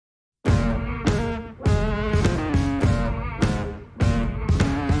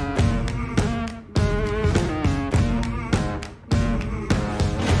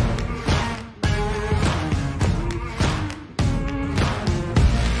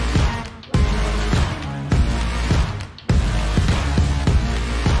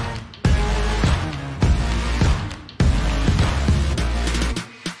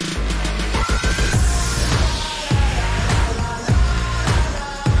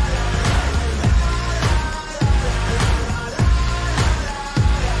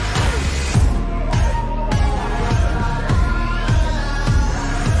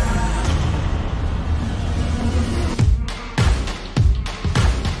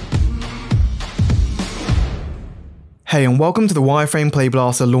Hey and welcome to the Wireframe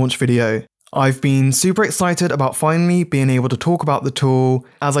Playblaster launch video. I've been super excited about finally being able to talk about the tool,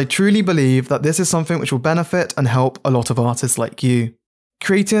 as I truly believe that this is something which will benefit and help a lot of artists like you.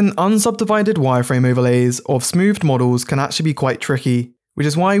 Creating unsubdivided wireframe overlays of smoothed models can actually be quite tricky, which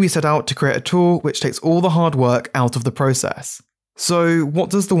is why we set out to create a tool which takes all the hard work out of the process. So what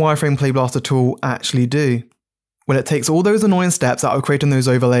does the Wireframe Playblaster tool actually do? Well, it takes all those annoying steps out of creating those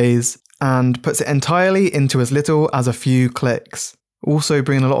overlays and puts it entirely into as little as a few clicks, also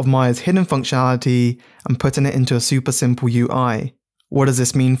bringing a lot of Maya's hidden functionality and putting it into a super simple UI. What does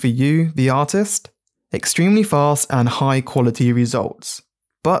this mean for you, the artist? Extremely fast and high quality results.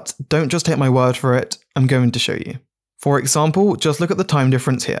 But don't just take my word for it, I'm going to show you. For example, just look at the time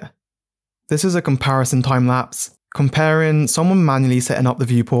difference here. This is a comparison time lapse, comparing someone manually setting up the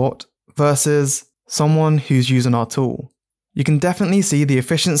viewport versus someone who's using our tool. You can definitely see the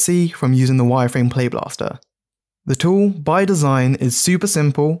efficiency from using the Wireframe Playblaster. The tool, by design, is super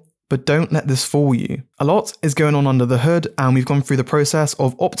simple, but don't let this fool you. A lot is going on under the hood, and we've gone through the process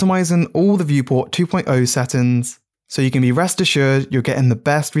of optimizing all the viewport 2.0 settings, so you can be rest assured you're getting the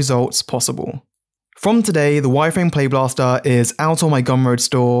best results possible. From today, the Wireframe Playblaster is out on my Gumroad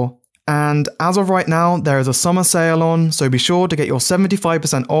store, and as of right now, there is a summer sale on, so be sure to get your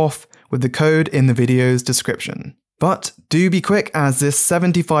 75% off with the code in the video's description. But do be quick, as this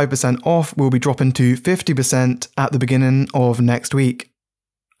 75% off will be dropping to 50% at the beginning of next week.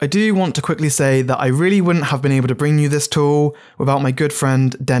 I do want to quickly say that I really wouldn't have been able to bring you this tool without my good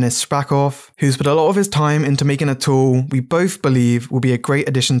friend Dennis Sprakoff, who's put a lot of his time into making a tool we both believe will be a great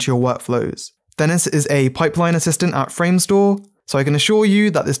addition to your workflows. Dennis is a pipeline assistant at Framestore, so I can assure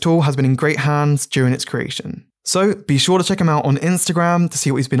you that this tool has been in great hands during its creation. So be sure to check him out on Instagram to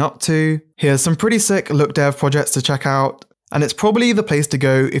see what he's been up to. Here's some pretty sick look dev projects to check out, and it's probably the place to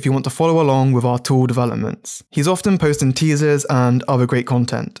go if you want to follow along with our tool developments. He's often posting teasers and other great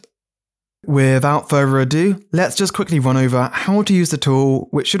content. Without further ado, let's just quickly run over how to use the tool,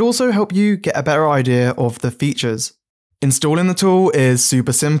 which should also help you get a better idea of the features. Installing the tool is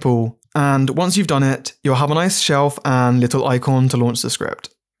super simple, and once you've done it, you'll have a nice shelf and little icon to launch the script.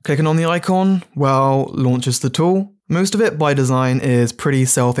 Clicking on the icon, well, launches the tool. Most of it by design is pretty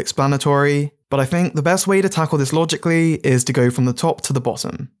self-explanatory, but I think the best way to tackle this logically is to go from the top to the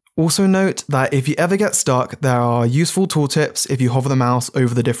bottom. Also note that if you ever get stuck, there are useful tooltips if you hover the mouse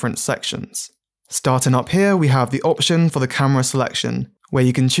over the different sections. Starting up here, we have the option for the camera selection, where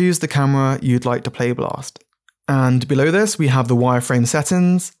you can choose the camera you'd like to playblast. And below this, we have the Wireframe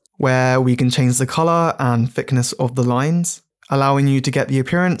Settings, where we can change the color and thickness of the lines, allowing you to get the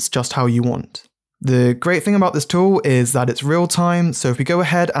appearance just how you want. The great thing about this tool is that it's real time, so if we go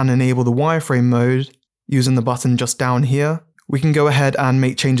ahead and enable the Wireframe Mode, using the button just down here, we can go ahead and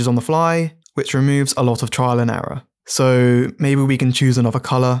make changes on the fly, which removes a lot of trial and error. So maybe we can choose another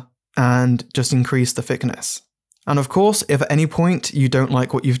color and just increase the thickness. And of course, if at any point you don't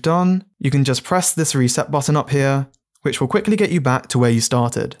like what you've done, you can just press this reset button up here, which will quickly get you back to where you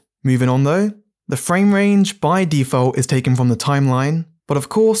started. Moving on though, the frame range by default is taken from the timeline, but of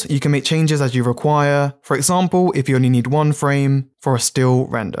course you can make changes as you require. For example, if you only need one frame for a still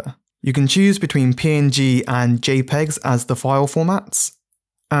render. You can choose between PNG and JPEGs as the file formats.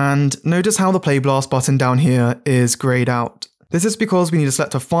 And notice how the Playblast button down here is grayed out. This is because we need to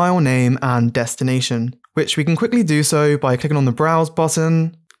select a file name and destination, which we can quickly do so by clicking on the Browse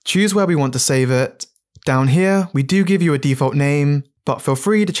button, choose where we want to save it. Down here, we do give you a default name, but feel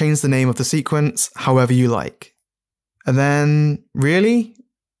free to change the name of the sequence however you like. And then, really,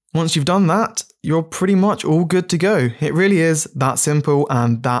 once you've done that, you're pretty much all good to go. It really is that simple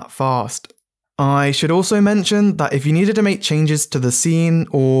and that fast. I should also mention that if you needed to make changes to the scene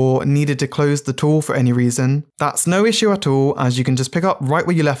or needed to close the tool for any reason, that's no issue at all, as you can just pick up right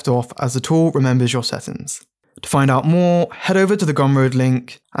where you left off as the tool remembers your settings. To find out more, head over to the Gumroad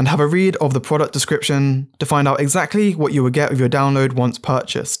link and have a read of the product description to find out exactly what you will get with your download once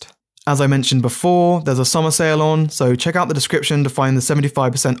purchased. As I mentioned before, there's a summer sale on, so check out the description to find the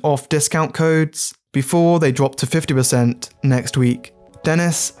 75% off discount codes before they drop to 50% next week.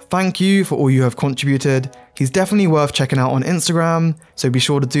 Dennis, thank you for all you have contributed. He's definitely worth checking out on Instagram, so be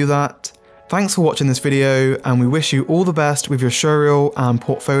sure to do that. Thanks for watching this video, and we wish you all the best with your showreel and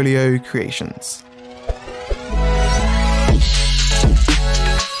portfolio creations.